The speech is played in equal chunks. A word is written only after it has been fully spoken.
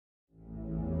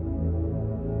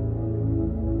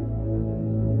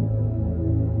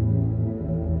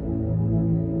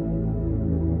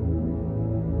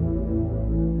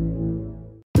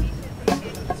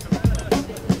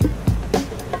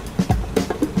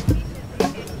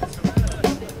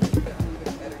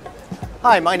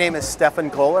Hi, my name is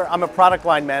Stefan Kohler. I'm a product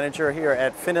line manager here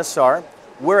at Finisar.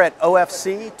 We're at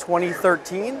OFC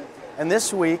 2013, and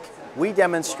this week we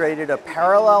demonstrated a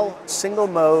parallel single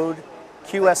mode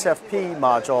QSFP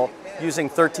module using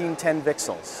 1310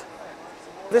 VCSELs.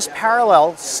 This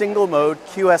parallel single mode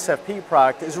QSFP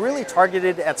product is really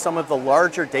targeted at some of the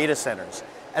larger data centers.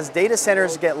 As data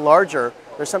centers get larger,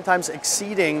 they're sometimes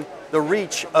exceeding the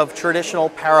reach of traditional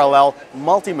parallel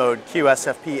multi-mode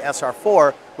QSFP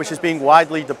SR4, which is being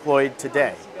widely deployed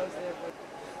today.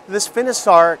 This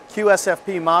Finisar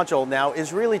QSFP module now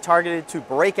is really targeted to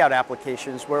breakout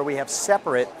applications where we have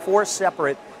four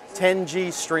separate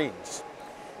 10G streams.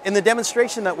 In the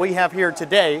demonstration that we have here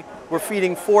today, we're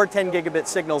feeding four 10 gigabit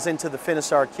signals into the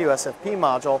Finisar QSFP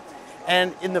module,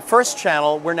 and in the first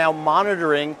channel we're now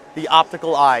monitoring the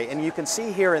optical eye, and you can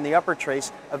see here in the upper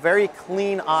trace a very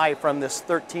clean eye from this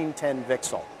 1310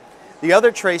 VCSEL. The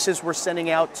other traces we're sending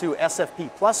out to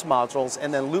SFP Plus modules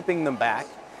and then looping them back.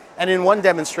 And in one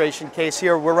demonstration case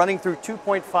here, we're running through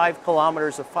 2.5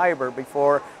 kilometers of fiber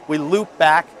before we loop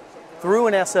back through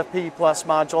an SFP Plus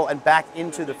module and back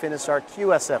into the Finisar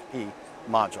QSFP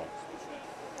module.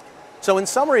 So in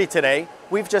summary today,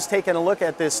 we've just taken a look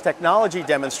at this technology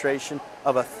demonstration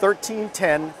of a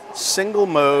 1310 single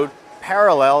mode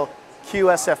parallel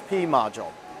QSFP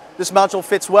module. This module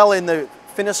fits well in the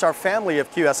Finisar family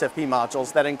of QSFP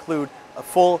modules that include a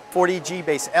full 40G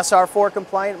base SR4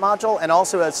 compliant module and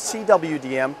also a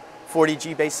CWDM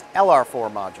 40G base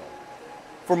LR4 module.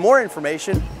 For more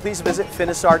information, please visit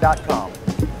finisar.com.